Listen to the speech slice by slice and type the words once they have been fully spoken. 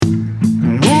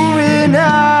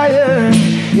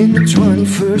in the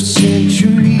 21st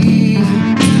century.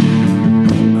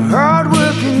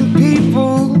 Hard-working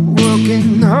people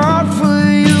working hard for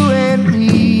you and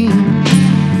me.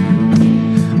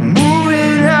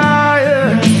 Moving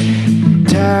higher,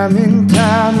 time and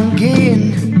time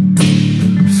again.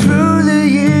 Through the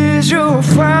years you'll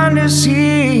find us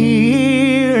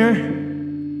here.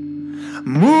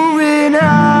 Moving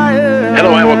higher.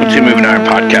 Hello and welcome to Moving Iron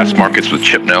Podcast Markets with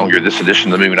Chip Nellinger. This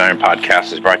edition of the Moving Iron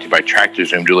Podcast is brought to you by Tractor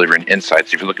Zoom, delivering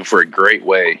insights. If you're looking for a great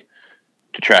way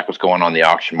to track what's going on in the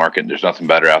auction market, there's nothing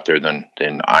better out there than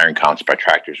Iron Counts by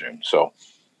Tractor Zoom. So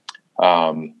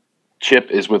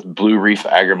Chip is with Blue Reef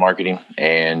Agri Marketing,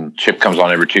 and Chip comes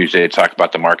on every Tuesday to talk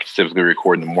about the markets. Typically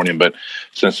record in the morning, but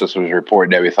since this was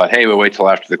reported today, we thought, hey, we'll wait till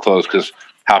after the close because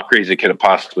how crazy could it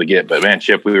possibly get? But man,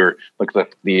 Chip, we were looking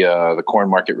at the corn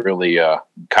market really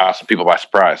caught some people by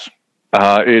surprise.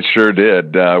 It sure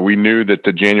did. We knew that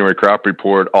the January crop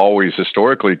report always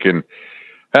historically can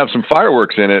have some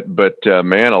fireworks in it, but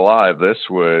man alive, this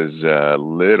was a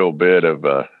little bit of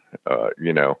a,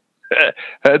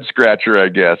 head scratcher, I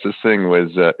guess. This thing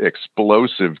was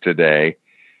explosive today.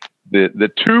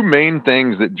 The two main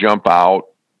things that jump out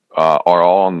are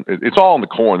all it's all in the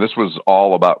corn. This was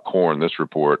all about corn, this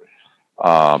report.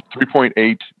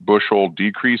 3.8 bushel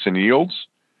decrease in yields,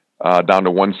 down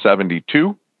to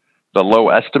 172. The low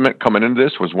estimate coming into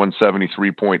this was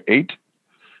 173.8.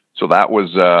 So that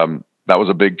was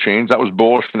a big change. That was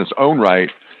bullish in its own right.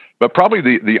 But probably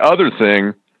the other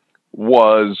thing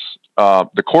was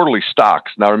the quarterly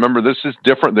stocks. Now remember, this is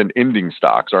different than ending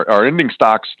stocks. Our ending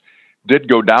stocks did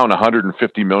go down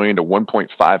 150 million to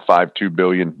 1.552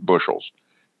 billion bushels.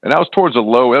 And that was towards the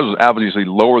low. That was obviously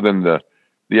lower than the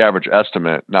average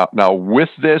estimate. Now with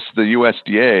this, the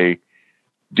USDA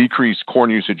decreased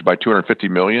corn usage by 250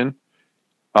 million.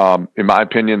 In my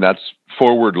opinion, that's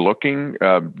forward looking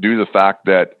due to the fact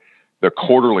that the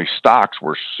quarterly stocks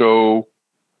were so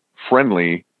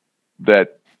friendly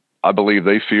that I believe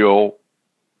they feel,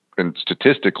 and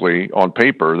statistically on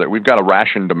paper, that we've got a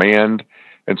ration demand.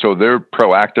 And so they're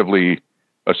proactively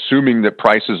assuming that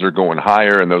prices are going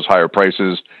higher, and those higher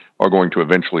prices are going to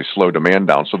eventually slow demand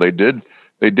down. So they did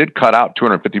cut out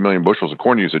 250 million bushels of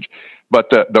corn usage. But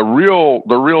the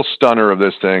real stunner of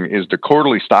this thing is the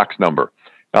quarterly stocks number.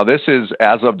 Now this is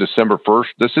as of December 1st.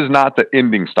 This is not the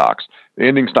ending stocks. The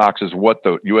ending stocks is what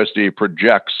the USDA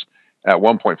projects at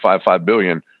 1.55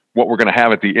 billion, what we're going to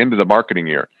have at the end of the marketing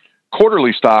year.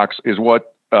 Quarterly stocks is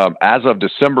what, as of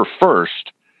December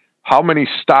 1st, how many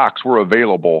stocks were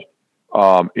available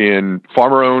in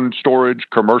farmer-owned storage,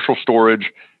 commercial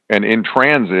storage, and in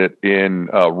transit in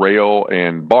rail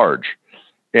and barge.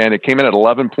 And it came in at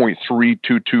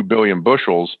 11.322 billion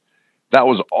bushels. That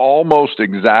was almost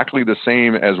exactly the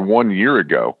same as 1 year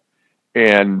ago.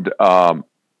 And, all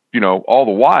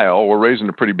the while, we're raising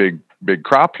a pretty big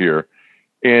crop here.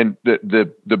 And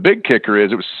the big kicker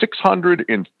is it was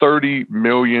 630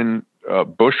 million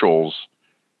bushels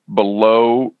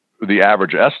below the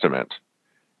average estimate,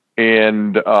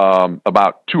 and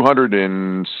about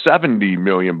 270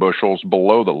 million bushels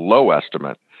below the low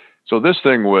estimate. So this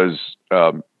thing was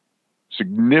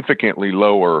significantly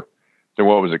lower than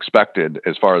what was expected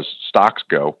as far as stocks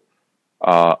go.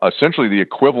 Essentially the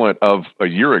equivalent of a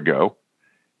year ago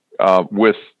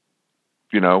with,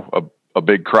 a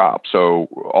big crop. So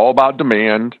all about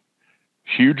demand,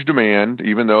 huge demand,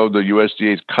 even though the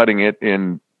USDA is cutting it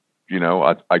in,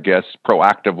 I guess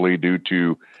proactively due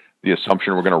to the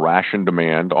assumption we're going to ration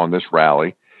demand on this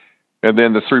rally. And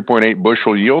then the 3.8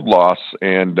 bushel yield loss.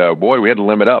 And we had to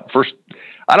limit up first.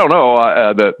 I don't know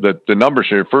the numbers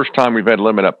here. First time we've had to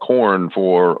limit up corn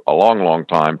for a long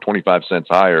time. 25 cents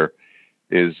higher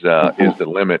is the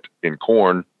limit in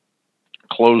corn.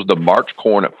 Closed the March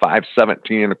corn at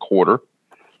 517 and a quarter.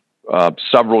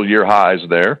 Several year highs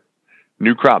there.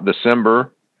 New crop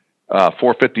December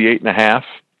 458 and a half.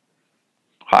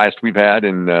 Highest we've had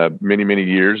in many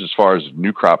years as far as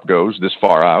new crop goes this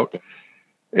far out.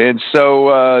 And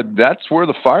so that's where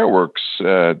the fireworks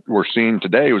we're seeing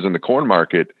today was in the corn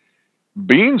market.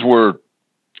 Beans were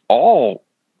all,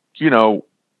 it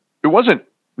wasn't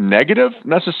negative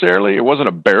necessarily. It wasn't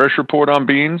a bearish report on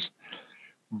beans,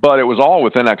 but it was all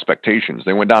within expectations.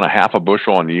 They went down a half a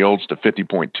bushel on yields to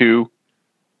 50.2.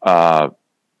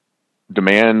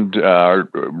 Demand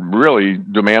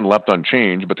left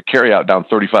unchanged, but the carryout down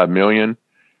 35 million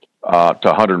to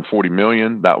 140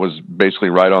 million. That was basically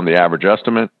right on the average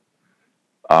estimate.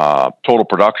 Total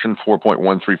production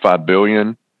 4.135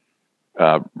 billion.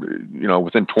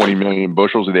 Within 20 million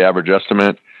bushels of the average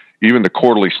estimate. Even the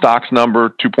quarterly stocks number,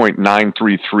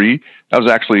 2.933, that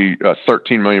was actually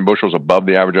 13 million bushels above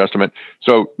the average estimate.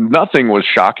 So nothing was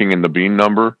shocking in the bean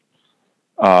number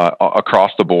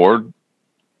across the board.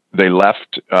 They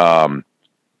left the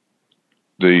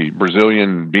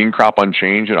Brazilian bean crop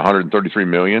unchanged at 133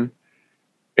 million.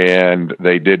 And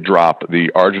they did drop the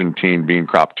Argentine bean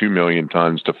crop 2 million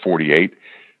tons to 48.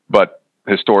 But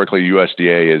historically,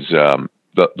 USDA is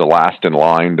the last in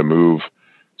line to move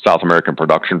South American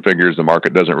production figures. The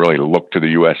market doesn't really look to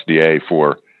the USDA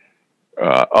for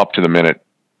up to the minute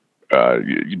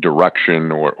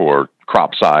direction or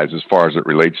crop size as far as it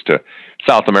relates to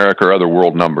South America or other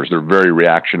world numbers. They're very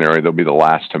reactionary. They'll be the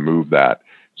last to move that.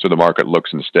 So the market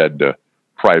looks instead to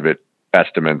private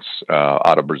estimates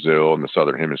out of Brazil and the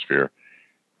Southern Hemisphere.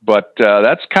 But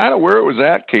that's kind of where it was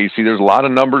at, Casey. There's a lot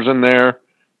of numbers in there,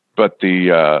 but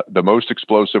the most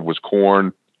explosive was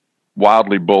corn.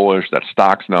 Wildly bullish. That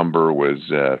stocks number was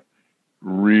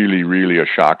really, really a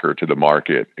shocker to the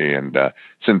market. And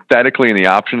synthetically in the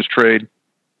options trade,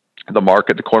 the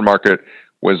corn market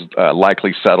was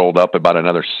likely settled up about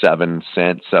another 7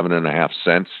 cents, 7.5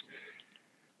 cents.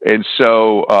 And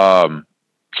so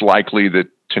it's likely that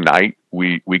tonight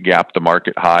we gap the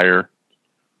market higher.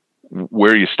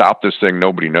 Where you stop this thing,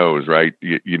 nobody knows, right?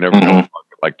 You never know a market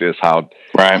like this, how it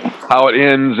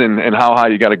ends and how high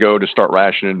you got to go to start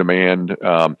rationing demand.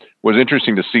 Was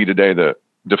interesting to see today the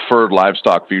deferred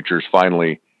livestock futures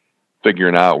finally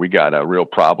figuring out we got a real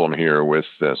problem here with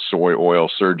soy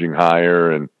oil surging higher,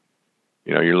 and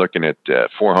you're looking at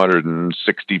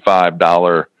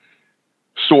 $465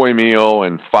 soy meal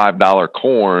and $5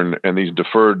 corn, and these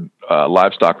deferred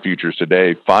livestock futures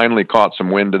today finally caught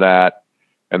some wind of that.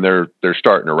 And they're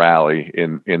starting to rally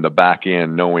in the back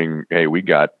end, knowing, hey, we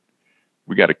got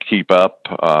to keep up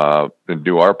and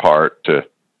do our part to,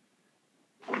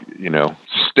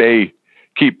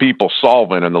 keep people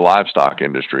solvent in the livestock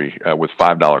industry with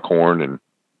 $5 corn and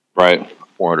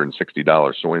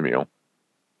 $460 soy meal.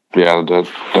 Yeah,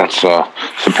 that's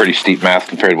some pretty steep math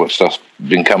compared to what stuff's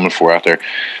been coming for out there.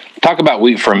 Talk about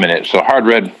wheat for a minute. So hard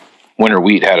red winter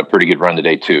wheat had a pretty good run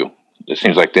today too. It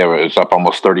seems like it's up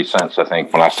almost 30 cents, I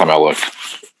think, last time I looked.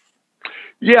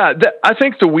 Yeah, I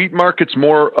think the wheat market's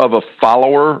more of a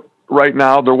follower right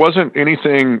now. There wasn't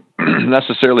anything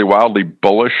necessarily wildly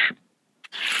bullish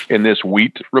in this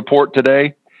wheat report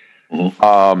today.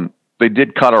 Mm-hmm. They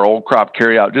did cut our old crop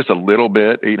carryout just a little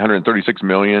bit, 836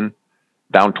 million,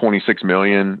 down 26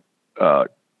 million, or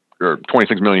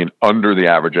 26 million under the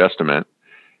average estimate.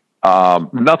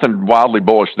 Nothing wildly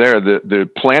bullish there. The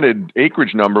planted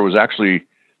acreage number was actually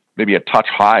maybe a touch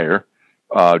higher,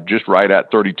 just right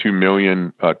at 32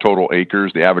 million total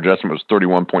acres. The average estimate was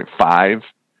 31.5.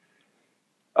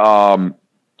 So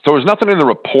there's nothing in the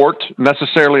report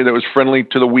necessarily that was friendly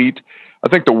to the wheat. I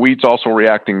think the wheat's also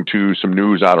reacting to some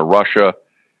news out of Russia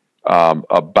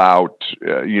about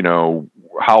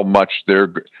how much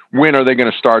when are they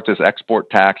going to start this export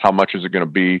tax? How much is it going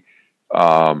to be?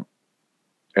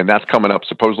 And that's coming up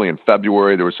supposedly in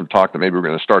February. There was some talk that maybe we're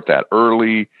going to start that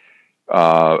early.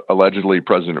 Allegedly,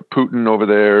 President Putin over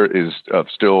there is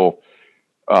still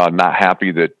not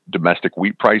happy that domestic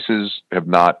wheat prices have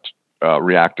not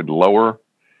reacted lower.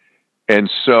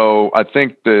 And so I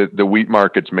think the wheat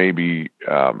markets may be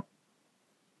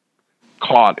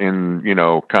caught in,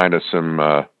 kind of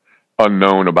some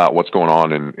unknown about what's going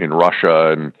on in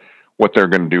Russia and what they're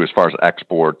going to do as far as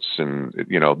exports. And,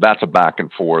 that's a back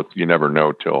and forth. You never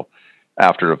know till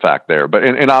after the fact there. But,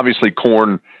 and obviously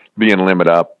corn being limit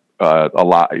up, a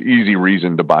lot easy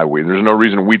reason to buy wheat. There's no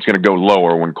reason wheat's going to go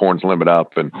lower when corn's limit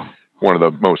up, and one of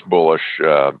the most bullish,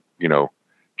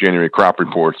 January crop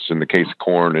reports in the case of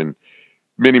corn in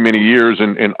many, many years,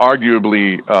 and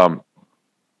arguably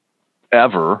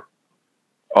ever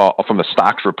from the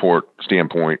stocks report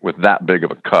standpoint with that big of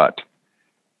a cut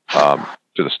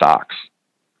to the stocks.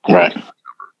 Right.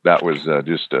 That was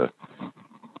just a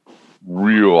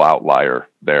real outlier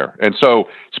there. And so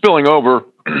spilling over,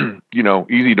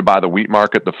 easy to buy the wheat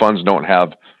market. The funds don't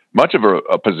have much of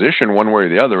a position one way or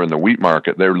the other in the wheat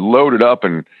market. They're loaded up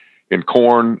in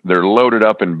corn. They're loaded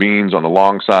up in beans on the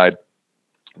long side.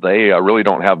 They really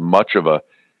don't have much of a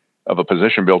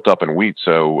position built up in wheat.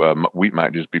 So wheat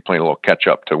might just be playing a little catch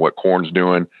up to what corn's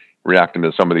doing, reacting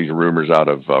to some of these rumors out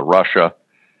of Russia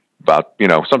about,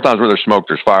 sometimes where there's smoke,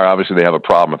 there's fire. Obviously they have a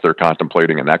problem if they're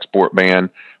contemplating an export ban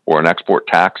or an export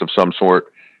tax of some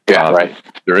sort. Yeah, right.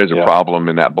 There is a problem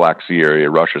in that Black Sea area,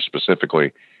 Russia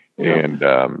specifically. Yeah.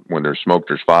 And when there's smoke,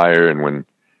 there's fire. And when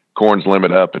corn's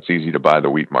limit up, it's easy to buy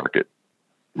the wheat market.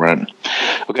 Right.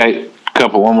 Okay.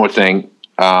 One more thing.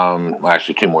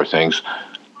 Actually, two more things.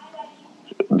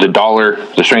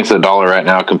 the strength of the dollar right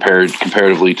now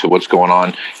comparatively to what's going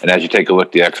on, and as you take a look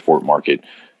at the export market,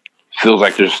 feels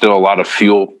like there's still a lot of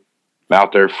fuel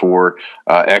out there for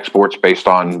exports based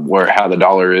on how the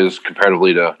dollar is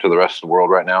comparatively to the rest of the world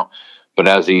right now. But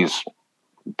as these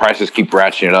prices keep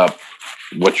ratcheting up,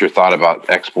 what's your thought about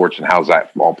exports and how's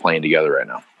that all playing together right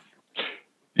now?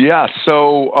 Yeah,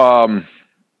 so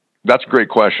that's a great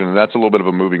question. That's a little bit of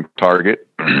a moving target.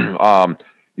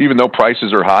 Even though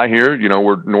prices are high here,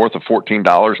 we're north of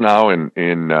 $14 now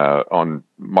in on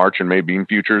March and May bean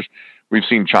futures. We've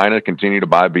seen China continue to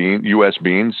buy U.S.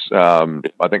 beans.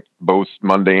 I think both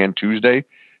Monday and Tuesday.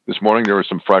 This morning there were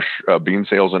some fresh bean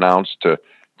sales announced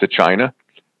to China,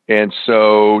 and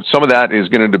so some of that is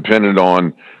going to depend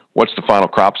on what's the final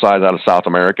crop size out of South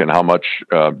America and how much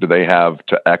do they have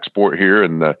to export here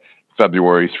in the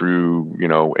February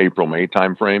through April, May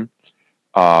timeframe.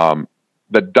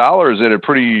 The dollar is at a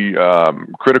pretty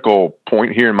critical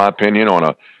point here, in my opinion, on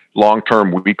a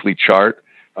long-term weekly chart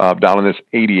down in this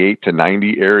 88 to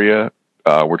 90 area.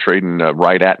 We're trading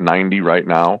right at 90 right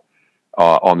now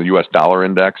on the U.S. dollar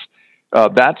index.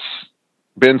 That's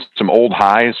been some old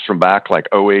highs from back like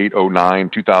 08, 09,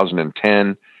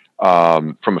 2010.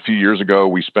 From a few years ago,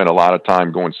 we spent a lot of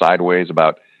time going sideways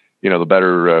about, the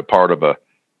better part of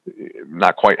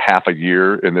not quite half a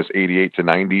year in this 88 to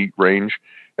 90 range.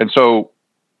 And so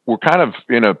we're kind of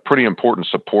in a pretty important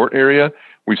support area.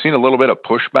 We've seen a little bit of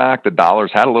pushback. The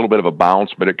dollar's had a little bit of a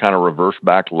bounce, but it kind of reversed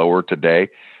back lower today.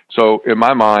 So in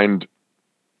my mind,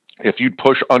 if you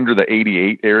push under the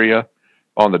 88 area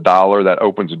on the dollar, that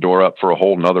opens the door up for a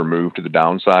whole nother move to the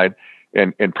downside,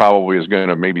 and probably is going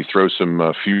to maybe throw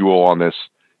some fuel on this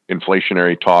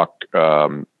inflationary talk,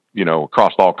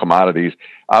 across all commodities.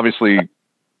 Obviously,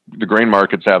 the grain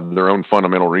markets have their own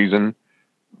fundamental reason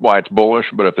why it's bullish,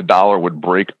 but if the dollar would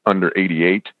break under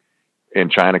 88 and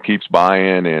China keeps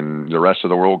buying and the rest of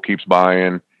the world keeps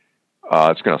buying,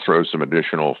 it's going to throw some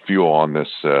additional fuel on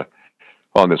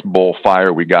this bull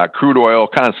fire we got. Crude oil,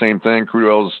 kind of same thing. Crude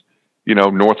oil's,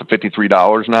 north of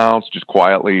 $53 now. It's just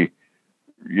quietly,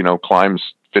 climbs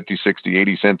 50, 60,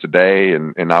 80 cents a day.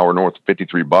 And now we're north of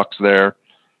 $53 there.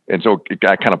 And so it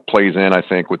kind of plays in, I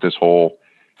think, with this whole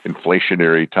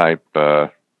inflationary type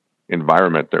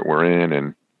environment that we're in,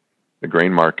 and the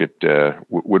grain market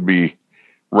would be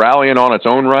rallying on its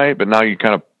own right, but now you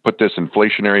kind of put this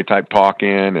inflationary type talk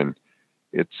in, and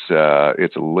it's a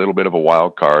little bit of a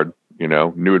wild card.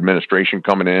 New administration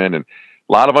coming in, and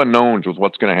a lot of unknowns with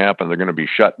what's going to happen. They're going to be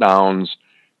shutdowns.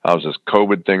 How's this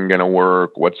COVID thing going to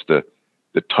work? What's the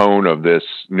tone of this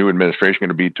new administration going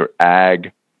to be to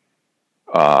ag?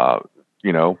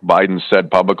 Biden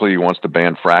said publicly he wants to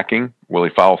ban fracking. Will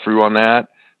he follow through on that?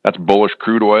 That's bullish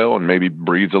crude oil and maybe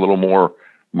breathes a little more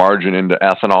margin into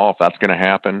ethanol if that's going to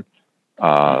happen.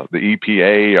 The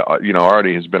EPA,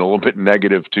 already has been a little bit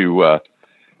negative to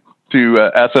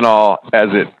ethanol as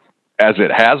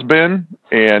it has been,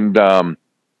 and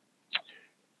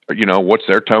what's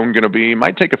their tone going to be? It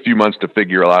might take a few months to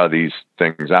figure a lot of these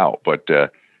things out, but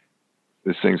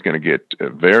this thing's going to get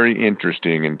very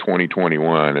interesting in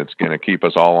 2021. It's going to keep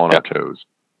us all on our toes.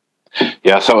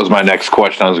 Yeah, so that was my next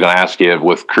question I was going to ask you.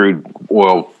 With crude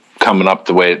oil coming up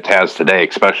the way it has today,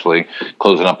 especially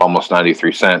closing up almost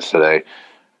 93 cents today,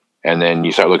 and then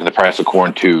you start looking at the price of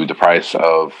corn to the price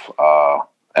of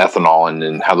ethanol, and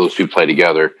then how those two play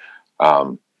together.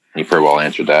 You pretty well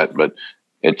answered that, but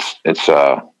it's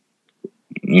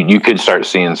you could start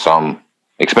seeing some,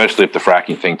 especially if the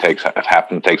fracking thing takes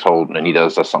hold, and he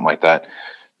does something like that.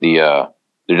 There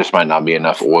just might not be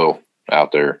enough oil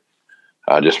out there,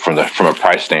 just from a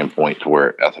price standpoint, to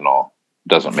where ethanol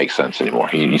doesn't make sense anymore.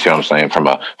 You see what I'm saying, from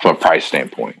a price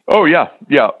standpoint? Oh yeah.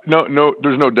 No,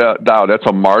 there's no doubt. That's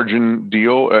a margin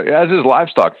deal, as is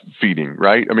livestock feeding,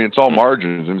 right? I mean, it's all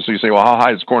margins, and so you say, well, how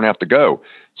high does corn have to go?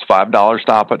 It's $5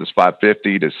 stop it. It's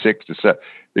 $5.50 to $6 to $7.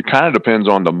 It kind of depends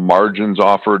on the margins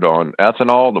offered on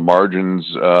ethanol, the margins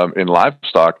in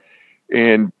livestock,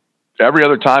 and every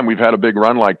other time we've had a big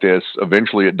run like this,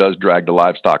 eventually it does drag the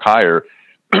livestock higher,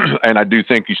 and I do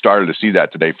think you started to see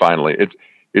that today. Finally,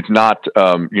 it's not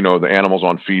the animals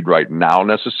on feed right now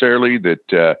necessarily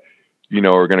that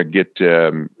are going to get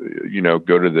go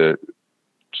to the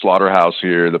slaughterhouse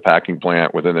here, the packing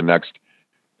plant, within the next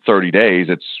 30 days.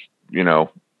 It's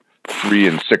 3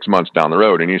 and 6 months down the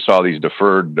road, and you saw these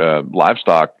deferred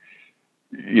livestock,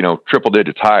 triple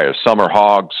digits higher. Summer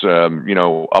hogs,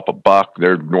 up a buck.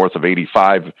 They're north of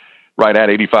 85, right at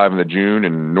 85 in the June,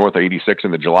 and north of 86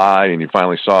 in the July. And you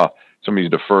finally saw some of these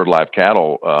deferred live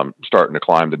cattle starting to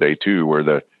climb today too, where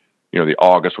the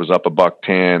August was up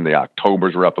 $1.10, the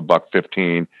Octobers were up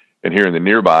 $1.15, and here in the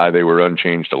nearby they were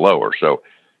unchanged to lower. So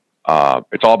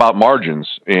It's all about margins,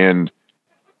 and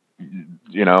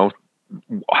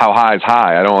how high is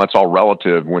high. I know that's all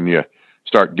relative when you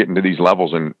start getting to these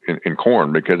levels in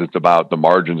corn, because it's about the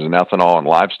margins in ethanol and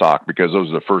livestock, because those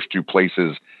are the first two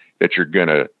places that you're going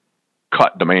to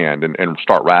cut demand and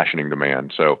start rationing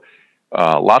demand. So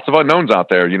lots of unknowns out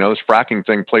there. This fracking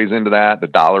thing plays into that. The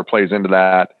dollar plays into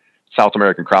that. South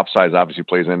American crop size obviously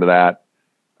plays into that.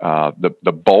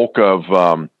 The bulk of,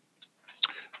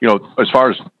 as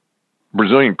far as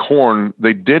Brazilian corn,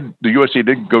 the USDA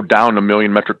did go down 1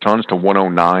 million metric tons to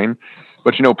 109,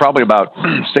 but probably about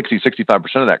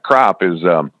 65% of that crop is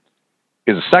a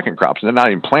second crop. So they're not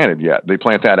even planted yet. They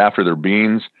plant that after their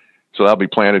beans. So that'll be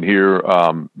planted here,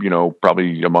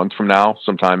 probably a month from now,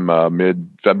 sometime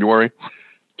mid-February,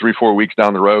 3-4 weeks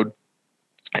down the road.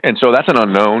 And so that's an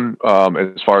unknown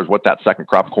as far as what that second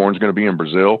crop corn is going to be in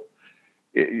Brazil.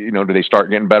 Do they start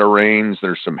getting better rains?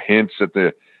 There's some hints at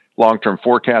the long-term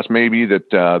forecast maybe that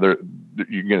you're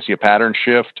going to see a pattern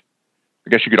shift. I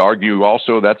guess you could argue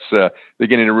also that's they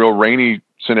get in a real rainy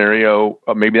scenario.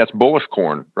 Maybe that's bullish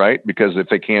corn, right? Because if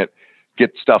they can't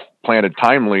get stuff planted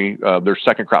timely, their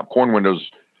second crop corn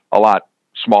window's a lot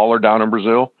smaller down in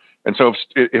Brazil. And so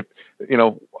if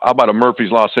how about a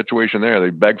Murphy's Law situation there? They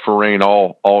beg for rain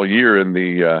all year in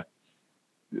the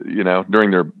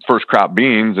during their first crop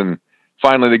beans, and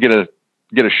finally they get a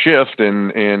shift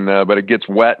but it gets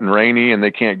wet and rainy and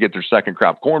they can't get their second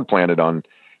crop corn planted on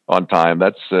time.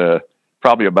 That's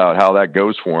probably about how that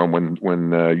goes for them.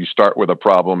 When you start with a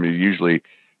problem, you usually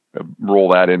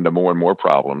roll that into more and more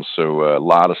problems. So a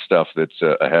lot of stuff that's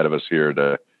ahead of us here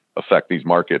to affect these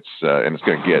markets, and it's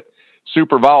going to get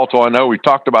super volatile. I know we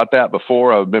talked about that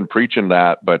before. I've been preaching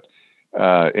that, but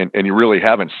and you really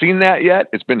haven't seen that yet.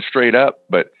 It's been straight up,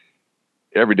 but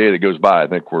every day that goes by, I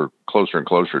think we're closer and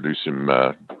closer to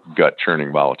some gut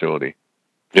churning volatility.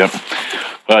 Yep.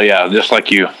 Well, yeah, just like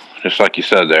you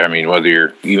said there. I mean,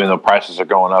 even though prices are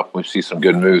going up, we see some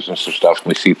good moves and some stuff.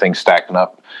 We see things stacking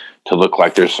up to look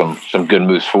like there's some good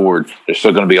moves forward. There's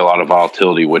still going to be a lot of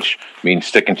volatility, which means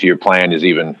sticking to your plan is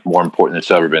even more important than it's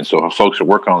ever been. So if folks are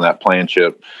working on that plan,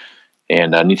 Chip,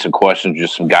 and need some questions,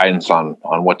 just some guidance on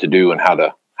what to do and how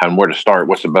and where to start,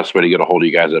 what's the best way to get a hold of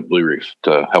you guys at Blue Reef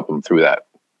to help them through that?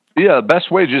 Yeah, the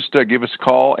best way is just give us a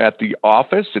call at the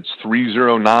office. It's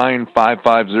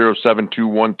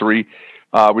 309-550-7213.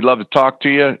 We'd love to talk to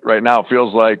you. Right now, it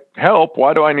feels like help.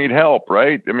 Why do I need help?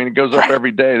 Right? I mean, it goes up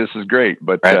every day. This is great,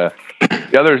 but the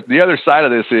other side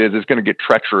of this is it's going to get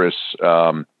treacherous,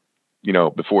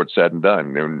 before it's said and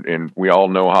done. And we all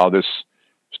know how this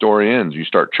story ends. You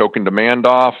start choking demand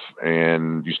off,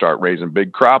 and you start raising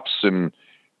big crops in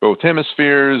both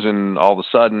hemispheres, and all of a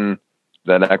sudden,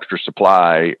 that extra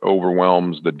supply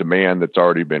overwhelms the demand that's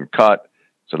already been cut.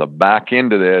 So the back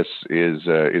end of this is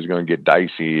going to get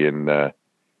dicey, and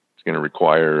it's going to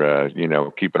require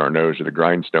keeping our nose to the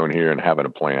grindstone here and having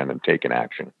a plan and taking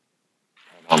action.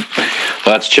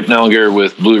 Well, that's Chip Nellinger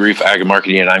with Blue Reef Ag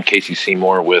Marketing, and I'm Casey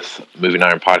Seymour with Moving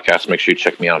Iron Podcast. Make sure you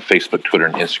check me out on Facebook, Twitter,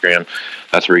 and Instagram.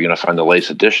 That's where you're going to find the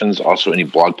latest editions. Also, any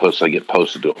blog posts I get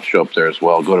posted will show up there as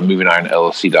well. Go to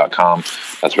movingironllc.com.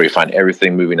 That's where you find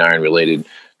everything Moving Iron related.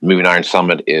 Moving Iron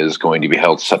Summit is going to be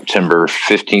held September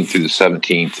 15th through the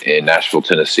 17th in Nashville,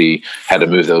 Tennessee. Had to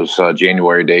move those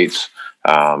January dates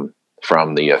from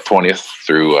the 20th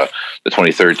through the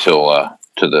 23rd till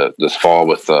to this fall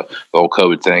with the whole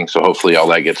COVID thing. So hopefully all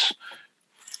that gets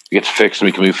fixed and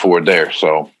we can move forward there.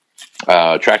 So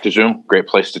Tractor Zoom, great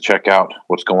place to check out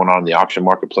what's going on in the auction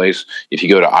marketplace. If you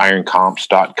go to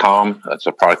ironcomps.com, that's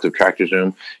a product of Tractor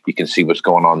Zoom, you can see what's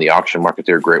going on in the auction market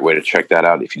there. Great way to check that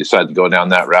out. If you decide to go down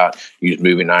that route, use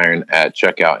Moving Iron at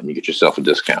checkout and you get yourself a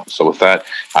discount. So with that,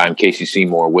 I'm Casey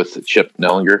Seymour with Chip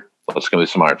Nellinger. Let's go with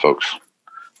some iron, folks.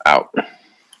 Out.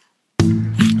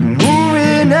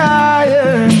 Moving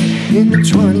iron in the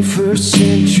 21st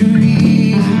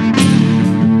century.